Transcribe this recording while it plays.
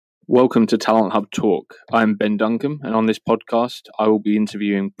Welcome to Talent Hub Talk. I'm Ben Duncombe, and on this podcast, I will be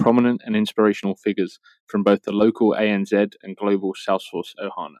interviewing prominent and inspirational figures from both the local ANZ and global Salesforce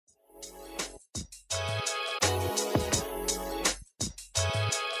Ohana.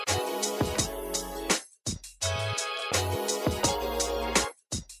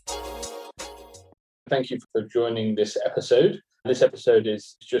 Thank you for joining this episode. This episode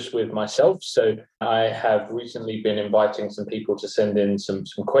is just with myself, so I have recently been inviting some people to send in some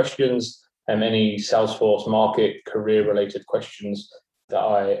questions and any Salesforce market career-related questions that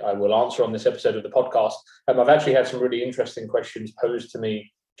I will answer on this episode of the podcast. I've actually had some really interesting questions posed to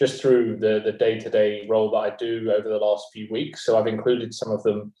me just through the day-to-day role that I do over the last few weeks. So I've included some of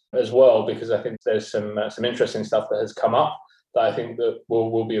them as well because I think there's some interesting stuff that has come up that I think that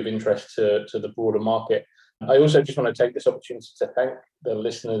will be of interest to the broader market. I also just want to take this opportunity to thank the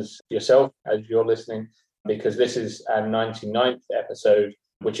listeners, yourself, as you're listening, because this is our 99th episode,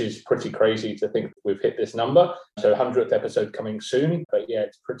 which is pretty crazy to think we've hit this number. So 100th episode coming soon. But yeah,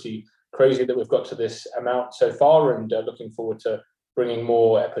 it's pretty crazy that we've got to this amount so far, and looking forward to bringing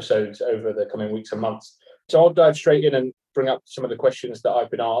more episodes over the coming weeks and months. So I'll dive straight in and bring up some of the questions that I've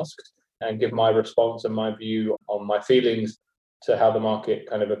been asked and give my response and my view on my feelings to how the market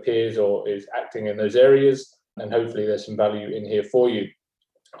kind of appears or is acting in those areas. And hopefully there's some value in here for you.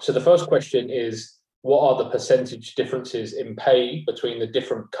 So the first question is, what are the percentage differences in pay between the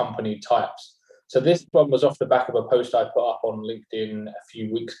different company types? So this one was off the back of a post I put up on LinkedIn a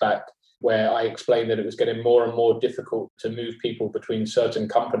few weeks back, where I explained that it was getting more and more difficult to move people between certain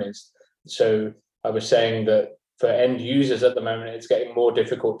companies. So I was saying that for end users at the moment, it's getting more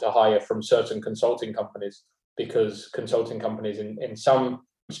difficult to hire from certain consulting companies, because consulting companies in some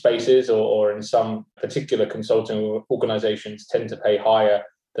spaces or in some particular consulting organizations tend to pay higher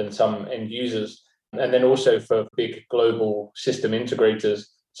than some end users. And then also for big global system integrators,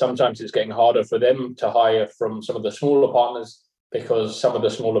 sometimes it's getting harder for them to hire from some of the smaller partners, because some of the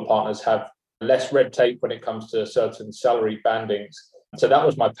smaller partners have less red tape when it comes to certain salary bandings. So that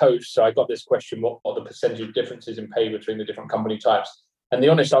was my post. So I got this question, what are the percentage differences in pay between the different company types? And the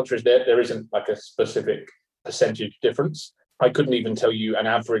honest answer is there isn't like a specific percentage difference. I couldn't even tell you an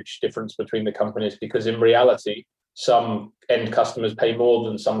average difference between the companies, because in reality, some end customers pay more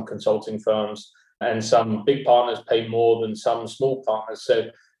than some consulting firms, and some big partners pay more than some small partners. So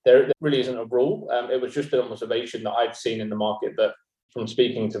there really isn't a rule. It was just an observation that I'd seen in the market, that from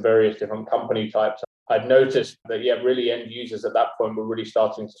speaking to various different company types, I'd noticed that, really end users at that point were really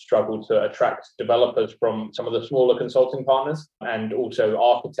starting to struggle to attract developers from some of the smaller consulting partners, and also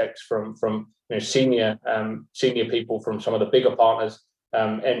architects from senior people from some of the bigger partners.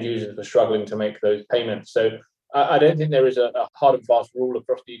 End users were struggling to make those payments. So I don't think there is a hard and fast rule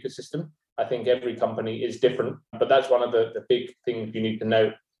across the ecosystem. I think every company is different, but that's one of the big things you need to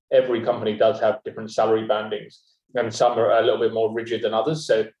know. Every company does have different salary bandings, and some are a little bit more rigid than others.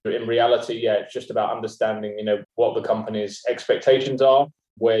 So in reality, it's just about understanding, what the company's expectations are,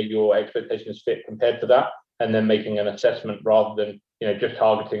 where your expectations fit compared to that, and then making an assessment rather than, just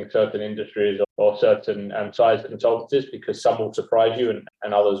targeting certain industries or certain size consultancies, because some will surprise you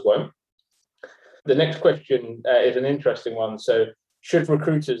and others won't. The next question is an interesting one. So should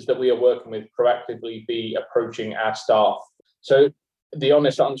recruiters that we are working with proactively be approaching our staff? So the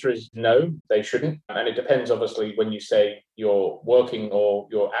honest answer is no, they shouldn't. And it depends, obviously, when you say you're working or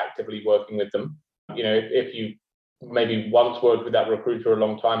you're actively working with them. If you maybe once worked with that recruiter a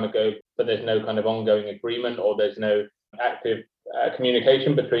long time ago, but there's no kind of ongoing agreement, or there's no active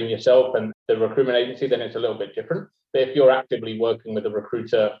communication between yourself and the recruitment agency, then it's a little bit different. But if you're actively working with a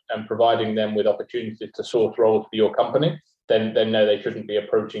recruiter and providing them with opportunities to source roles for your company, then no, they shouldn't be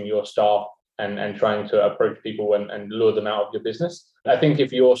approaching your staff and trying to approach people and lure them out of your business. I think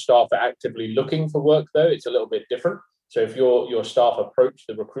if your staff are actively looking for work, though, it's a little bit different. So if your staff approach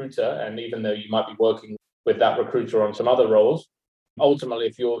the recruiter, and even though you might be working with that recruiter on some other roles, ultimately,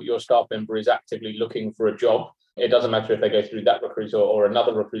 if your staff member is actively looking for a job, it doesn't matter if they go through that recruiter or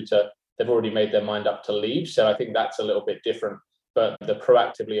another recruiter, they've already made their mind up to leave. So I think that's a little bit different. But the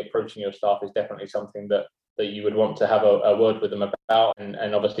proactively approaching your staff is definitely something that you would want to have a word with them about,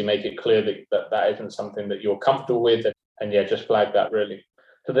 and obviously make it clear that isn't something that you're comfortable with, and just flag that, really.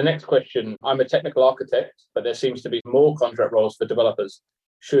 So the next question, I'm a technical architect, but there seems to be more contract roles for developers.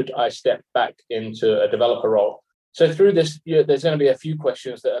 Should I step back into a developer role? So through this, there's going to be a few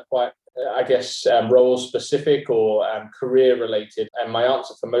questions that are quite, role specific or career related. And my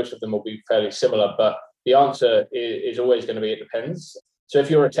answer for most of them will be fairly similar, but the answer is always going to be, it depends. So if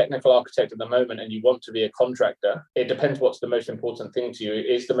you're a technical architect at the moment and you want to be a contractor, it depends what's the most important thing to you.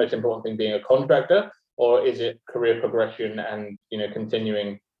 Is the most important thing being a contractor, or is it career progression and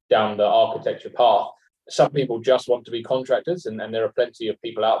continuing down the architecture path. Some people just want to be contractors, and there are plenty of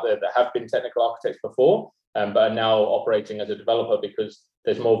people out there that have been technical architects before, but are now operating as a developer because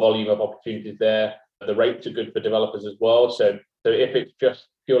there's more volume of opportunities there. The rates are good for developers as well. So if it's just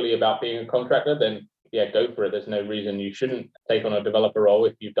purely about being a contractor, then yeah, go for it. There's no reason you shouldn't take on a developer role.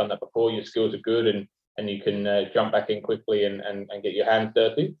 If you've done that before, your skills are good, and you can jump back in quickly and get your hands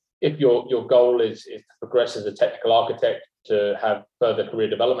dirty. If your goal is to progress as a technical architect, to have further career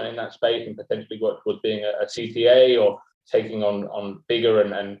development in that space and potentially work towards being a CTA or taking on bigger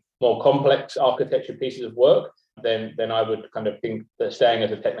and more complex architecture pieces of work, then I would kind of think that staying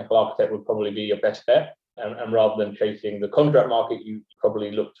as a technical architect would probably be your best bet. And rather than chasing the contract market, you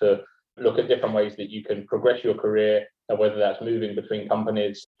probably look at different ways that you can progress your career, whether that's moving between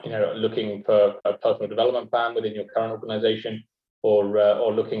companies, looking for a personal development plan within your current organization, or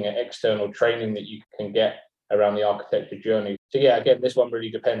looking at external training that you can get around the architecture journey. So yeah, again, this one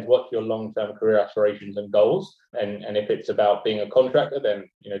really depends. What's your long-term career aspirations and goals? And if it's about being a contractor, then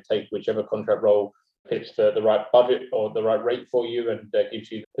take whichever contract role fits the right budget or the right rate for you and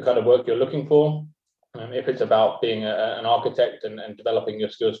gives you the kind of work you're looking for. If it's about being an architect and developing your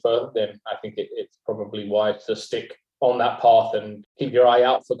skills further, then I think it's probably wise to stick on that path and keep your eye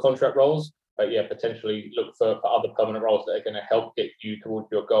out for contract roles. But yeah, potentially look for other permanent roles that are going to help get you towards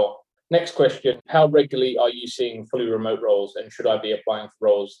your goal. Next question, how regularly are you seeing fully remote roles, and should I be applying for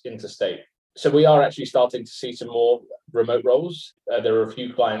roles interstate? So we are actually starting to see some more remote roles. There are a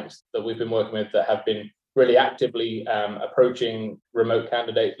few clients that we've been working with that have been really actively approaching remote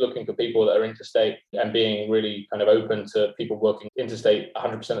candidates, looking for people that are interstate and being really kind of open to people working interstate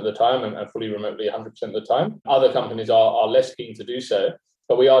 100% of the time and fully remotely 100% of the time. Other companies are less keen to do so,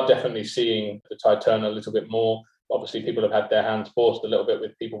 but we are definitely seeing the tide turn a little bit more. Obviously, people have had their hands forced a little bit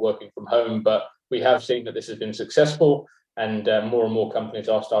with people working from home, but we have seen that this has been successful, and more companies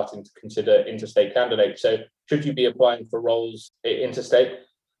are starting to consider interstate candidates. So should you be applying for roles interstate?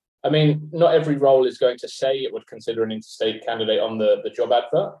 I mean, not every role is going to say it would consider an interstate candidate on the job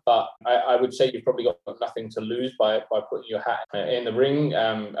advert, but I would say you've probably got nothing to lose by putting your hat in the ring,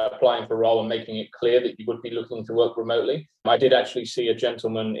 applying for a role and making it clear that you would be looking to work remotely. I did actually see a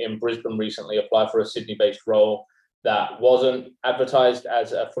gentleman in Brisbane recently apply for a Sydney-based role that wasn't advertised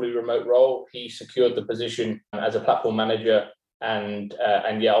as a fully remote role. He secured the position as a platform manager. And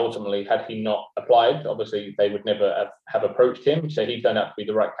yeah, ultimately, had he not applied, obviously they would never have approached him. So he turned out to be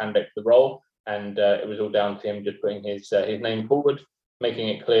the right candidate for the role, and it was all down to him just putting his name forward, making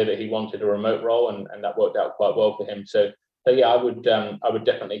it clear that he wanted a remote role, and that worked out quite well for him. So yeah, I would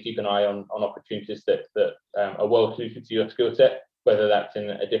definitely keep an eye on opportunities that are well suited to your skill set, whether that's in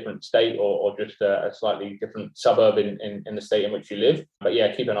a different state or just a slightly different suburb in the state in which you live. But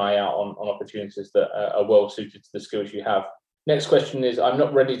yeah, keep an eye out on opportunities that are well suited to the skills you have. Next question is, I'm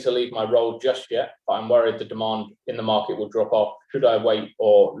not ready to leave my role just yet, but I'm worried the demand in the market will drop off. Should I wait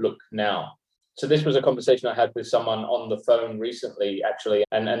or look now? So this was a conversation I had with someone on the phone recently, actually,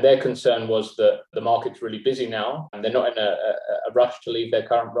 and their concern was that the market's really busy now, and they're not in a rush to leave their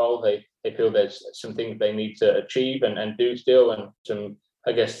current role. They feel there's some things they need to achieve and do still, and some,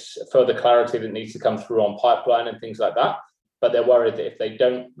 I guess, further clarity that needs to come through on pipeline and things like that. But they're worried that if they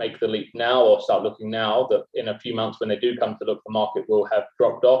don't make the leap now or start looking now, that in a few months when they do come to look, the market will have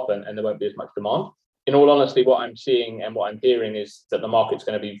dropped off and there won't be as much demand. In all honesty, what I'm seeing and what I'm hearing is that the market's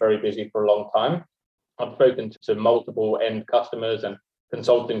going to be very busy for a long time. I've spoken to multiple end customers and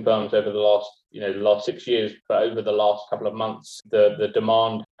consulting firms over the last 6 years, but over the last couple of months, the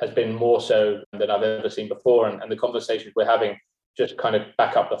demand has been more so than I've ever seen before. And the conversations we're having just kind of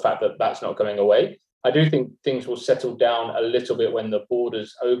back up the fact that that's not going away. I do think things will settle down a little bit when the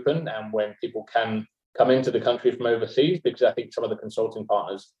borders open and when people can come into the country from overseas, because I think some of the consulting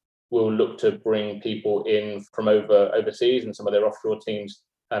partners will look to bring people in from overseas and some of their offshore teams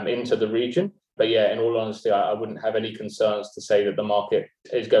into the region. But yeah, in all honesty, I wouldn't have any concerns to say that the market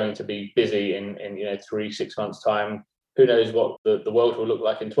is going to be busy in 3-6 months' time. Who knows what the world will look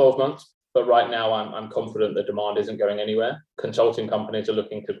like in 12 months. But right now, I'm confident the demand isn't going anywhere. Consulting companies are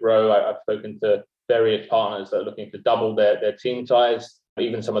looking to grow. I've spoken to various partners that are looking to double their team size.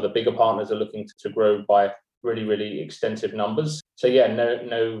 Even some of the bigger partners are looking to grow by really, really extensive numbers. So yeah,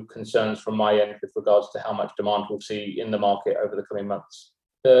 no concerns from my end with regards to how much demand we'll see in the market over the coming months.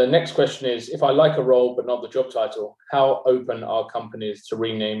 The next question is, if I like a role but not the job title, how open are companies to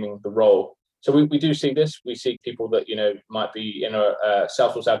renaming the role? So we do see this. We see people that might be in a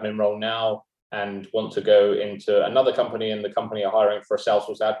Salesforce admin role now and want to go into another company, and the company are hiring for a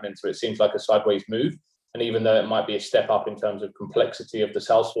Salesforce admin. So it seems like a sideways move. And even though it might be a step up in terms of complexity of the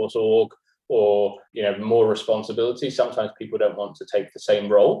Salesforce org or more responsibility. Sometimes people don't want to take the same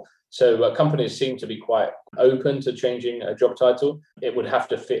role. So companies seem to be quite open to changing a job title. It would have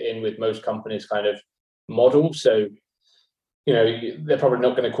to fit in with most companies' kind of model. So they're probably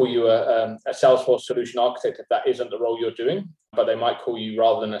not going to call you a Salesforce solution architect if that isn't the role you're doing, but they might call you,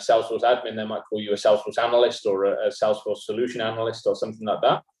 rather than a Salesforce admin, they might call you a Salesforce analyst or a Salesforce solution analyst or something like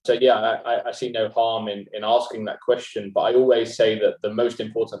that. So I see no harm in asking that question, but I always say that the most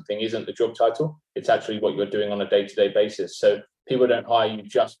important thing isn't the job title. It's actually what you're doing on a day-to-day basis. So people don't hire you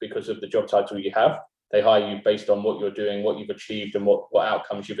just because of the job title you have. They hire you based on what you're doing, what you've achieved, and what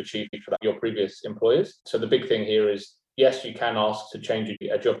outcomes you've achieved for your previous employers. So the big thing here is, yes, you can ask to change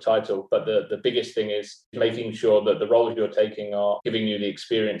a job title, but the biggest thing is making sure that the roles you're taking are giving you the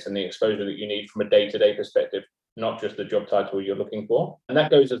experience and the exposure that you need from a day-to-day perspective, not just the job title you're looking for. And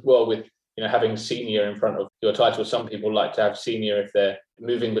that goes as well with having senior in front of your title. Some people like to have senior if they're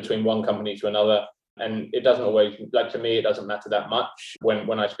moving between one company to another. And it doesn't always, to me, it doesn't matter that much.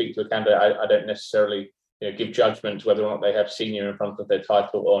 When I speak to a candidate, I don't necessarily give judgment whether or not they have senior in front of their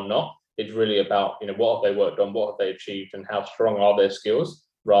title or not. It's really about, what have they worked on, what have they achieved, and how strong are their skills,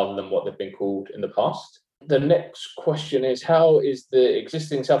 rather than what they've been called in the past. The next question is, how is the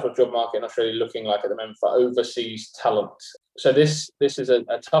existing Salesforce job market in Australia looking like at the moment for overseas talent? So this is a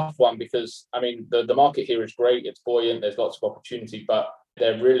tough one, because, the market here is great. It's buoyant. There's lots of opportunity, but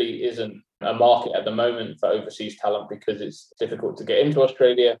there really isn't a market at the moment for overseas talent because it's difficult to get into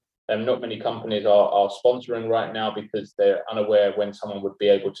Australia. Not many companies are sponsoring right now because they're unaware when someone would be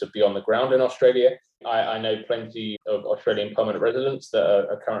able to be on the ground in Australia. I know plenty of Australian permanent residents that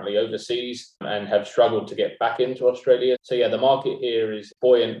are currently overseas and have struggled to get back into Australia. So the market here is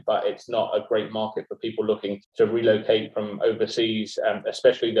buoyant, but it's not a great market for people looking to relocate from overseas,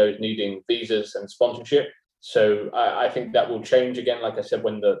 especially those needing visas and sponsorship. So I think that will change again. Like I said,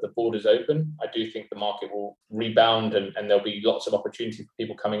 when the borders open, I do think the market will rebound and there'll be lots of opportunity for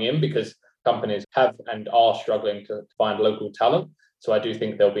people coming in, because companies have and are struggling to find local talent. So I do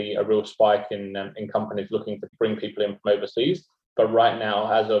think there'll be a real spike in companies looking to bring people in from overseas. But right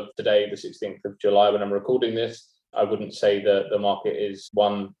now, as of today, the 16th of July, when I'm recording this, I wouldn't say that the market is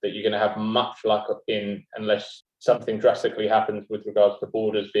one that you're going to have much luck in unless something drastically happens with regards to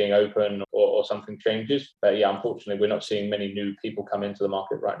borders being open or something changes. But unfortunately, we're not seeing many new people come into the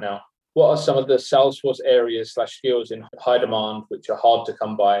market right now. What are some of the Salesforce areas / skills in high demand, which are hard to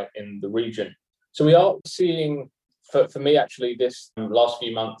come by in the region? So we are seeing, for me, actually, this last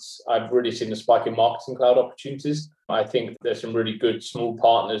few months, I've really seen a spike in marketing cloud opportunities. I think there's some really good small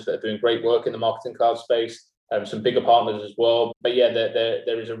partners that are doing great work in the marketing cloud space, some bigger partners as well. But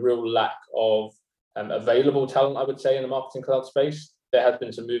there is a real lack of available talent, I would say, in the marketing cloud space. There has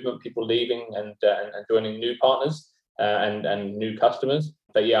been some movement, people leaving and joining new partners and new customers.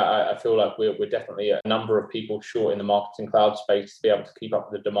 But I feel like we're definitely a number of people short in the marketing cloud space to be able to keep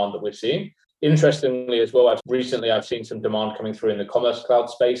up with the demand that we're seeing. Interestingly as well, I've seen some demand coming through in the commerce cloud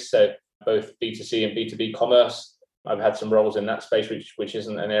space. So both B2C and B2B commerce. I've had some roles in that space, which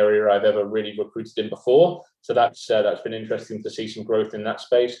isn't an area I've ever really recruited in before. So that's been interesting to see some growth in that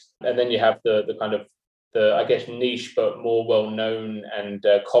space. And then you have the kind of I guess niche but more well-known and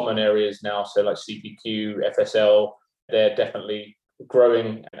common areas now. So like CPQ, FSL, they're definitely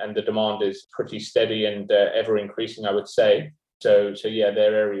growing, and the demand is pretty steady and ever increasing, I would say. So they're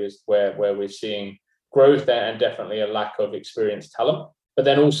areas where we're seeing growth and definitely a lack of experienced talent. But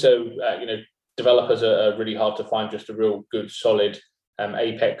then also, developers are really hard to find. Just a real good, solid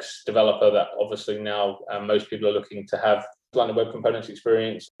Apex developer that obviously now most people are looking to have line of web components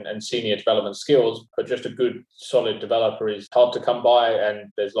experience and senior development skills, but just a good, solid developer is hard to come by,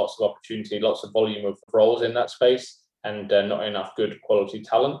 and there's lots of opportunity, lots of volume of roles in that space, and not enough good quality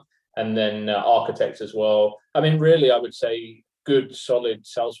talent. And then architects as well. Really, I would say good, solid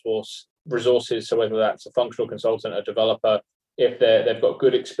Salesforce resources. So whether that's a functional consultant, a developer, if they've got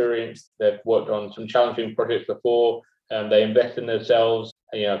good experience, they've worked on some challenging projects before, they invest in themselves,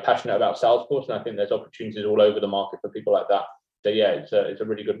 passionate about Salesforce, and I think there's opportunities all over the market for people like that. So it's a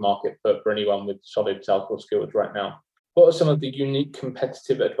really good market for anyone with solid Salesforce skills right now. What are some of the unique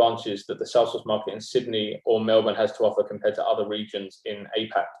competitive advantages that the Salesforce market in Sydney or Melbourne has to offer compared to other regions in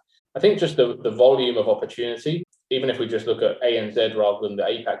APAC? I think just the volume of opportunity, even if we just look at ANZ rather than the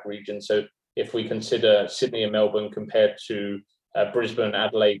APAC region. So if we consider Sydney and Melbourne compared to Brisbane,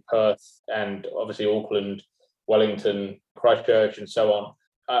 Adelaide, Perth, and obviously Auckland, Wellington, Christchurch, and so on,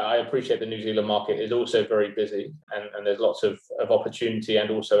 I appreciate the New Zealand market is also very busy, and there's lots of opportunity and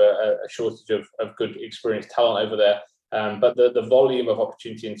also a shortage of good experienced talent over there. But the volume of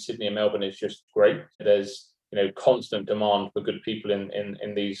opportunity in Sydney and Melbourne is just great. There's constant demand for good people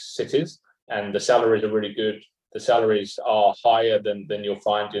in these cities. and the salaries are really good. The salaries are higher than you'll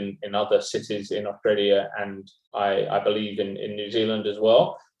find in other cities in Australia, and I believe in New Zealand as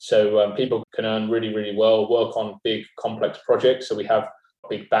well. So people can earn really, really well, work on big complex projects. So we have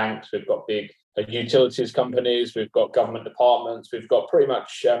big banks, we've got big utilities companies, we've got government departments, we've got pretty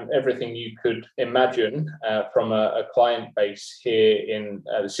much everything you could imagine from a client base here in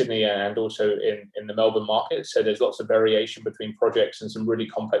Sydney and also in the Melbourne market. So there's lots of variation between projects and some really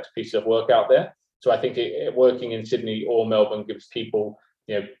complex pieces of work out there. So I think working in Sydney or Melbourne gives people,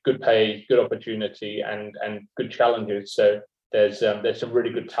 good pay, good opportunity, and good challenges. So there's some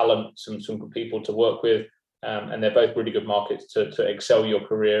really good talent, some good people to work with. And they're both really good markets to excel your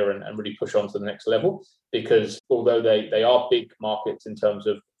career and really push on to the next level, because although they are big markets in terms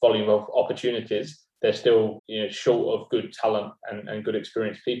of volume of opportunities, they're still short of good talent and good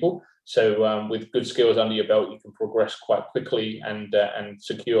experienced people. So with good skills under your belt, you can progress quite quickly and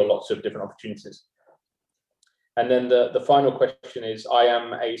secure lots of different opportunities. And then the final question is, I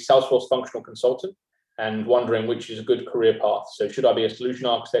am a Salesforce functional consultant and wondering which is a good career path. So should I be a solution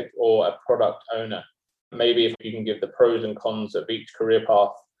architect or a product owner? Maybe if you can give the pros and cons of each career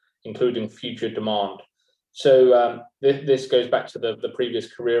path, including future demand. So this goes back to the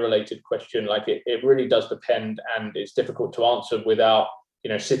previous career-related question. Like it really does depend, and it's difficult to answer without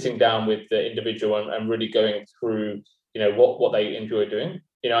sitting down with the individual and really going through what they enjoy doing.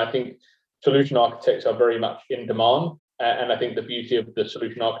 I think solution architects are very much in demand, and I think the beauty of the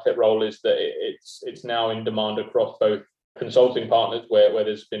solution architect role is that it's now in demand across both consulting partners where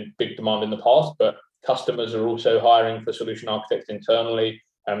there's been big demand in the past, but customers are also hiring for solution architects internally.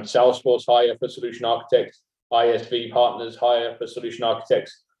 Salesforce hire for solution architects. ISV partners hire for solution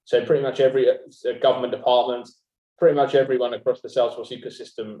architects. So pretty much every government department, pretty much everyone across the Salesforce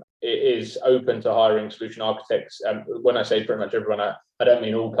ecosystem is open to hiring solution architects. When I say pretty much everyone, I don't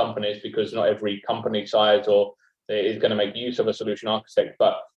mean all companies, because not every company size or is going to make use of a solution architect,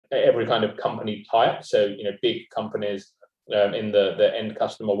 but every kind of company type. So big companies, in the end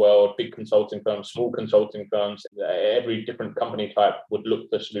customer world, big consulting firms, small consulting firms, every different company type would look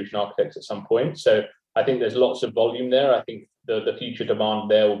for solution architects at some point. So I think there's lots of volume there. I think the future demand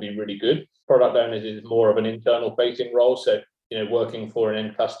there will be really good. Product owners is more of an internal facing role. So, working for an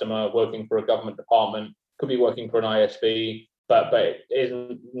end customer, working for a government department, could be working for an ISV, but it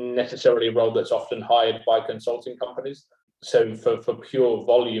isn't necessarily a role that's often hired by consulting companies. So for pure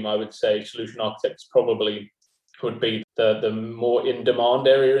volume, I would say solution architects probably would be the more in-demand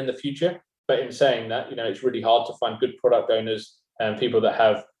area in the future. But in saying that, it's really hard to find good product owners and people that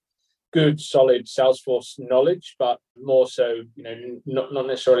have good, solid Salesforce knowledge, but more so, not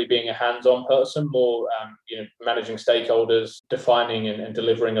necessarily being a hands-on person, more, managing stakeholders, defining and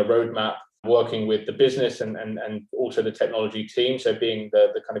delivering a roadmap, working with the business and also the technology team. So being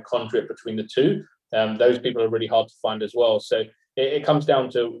the kind of conduit between the two, those people are really hard to find as well. So it comes down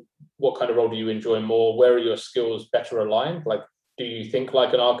to what kind of role do you enjoy more? Where are your skills better aligned? Like, do you think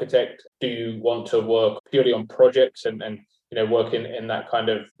like an architect? Do you want to work purely on projects and work in that kind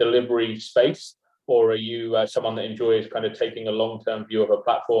of delivery space? Or are you someone that enjoys kind of taking a long-term view of a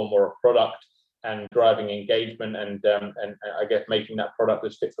platform or a product and driving engagement and I guess making that product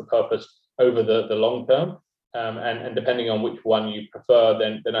as fit for purpose over the long term? And depending on which one you prefer,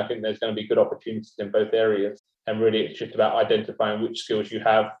 then I think there's going to be good opportunities in both areas. And really, it's just about identifying which skills you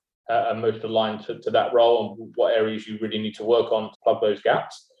have are most aligned to that role and what areas you really need to work on to plug those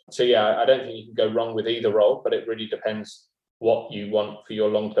gaps. So yeah, I don't think you can go wrong with either role, but it really depends what you want for your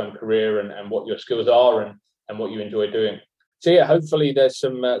long-term career and what your skills are and what you enjoy doing. So yeah, hopefully there's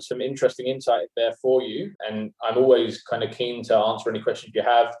some interesting insight there for you. And I'm always kind of keen to answer any questions you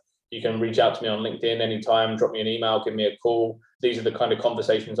have. You can reach out to me on LinkedIn anytime, drop me an email, give me a call. These are the kind of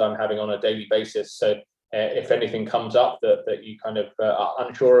conversations I'm having on a daily basis. So if anything comes up that you kind of are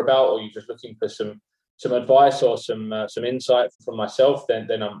unsure about, or you're just looking for some advice or some insight from myself,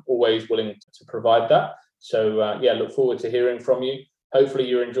 then I'm always willing to provide that. So yeah, look forward to hearing from you. Hopefully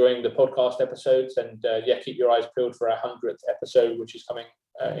you're enjoying the podcast episodes, and keep your eyes peeled for our 100th episode, which is coming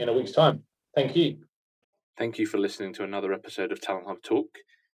in a week's time. Thank you. Thank you for listening to another episode of Talent Hub Talk.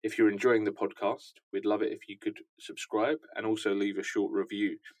 If you're enjoying the podcast, we'd love it if you could subscribe and also leave a short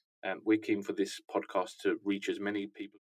review. We're keen for this podcast to reach as many people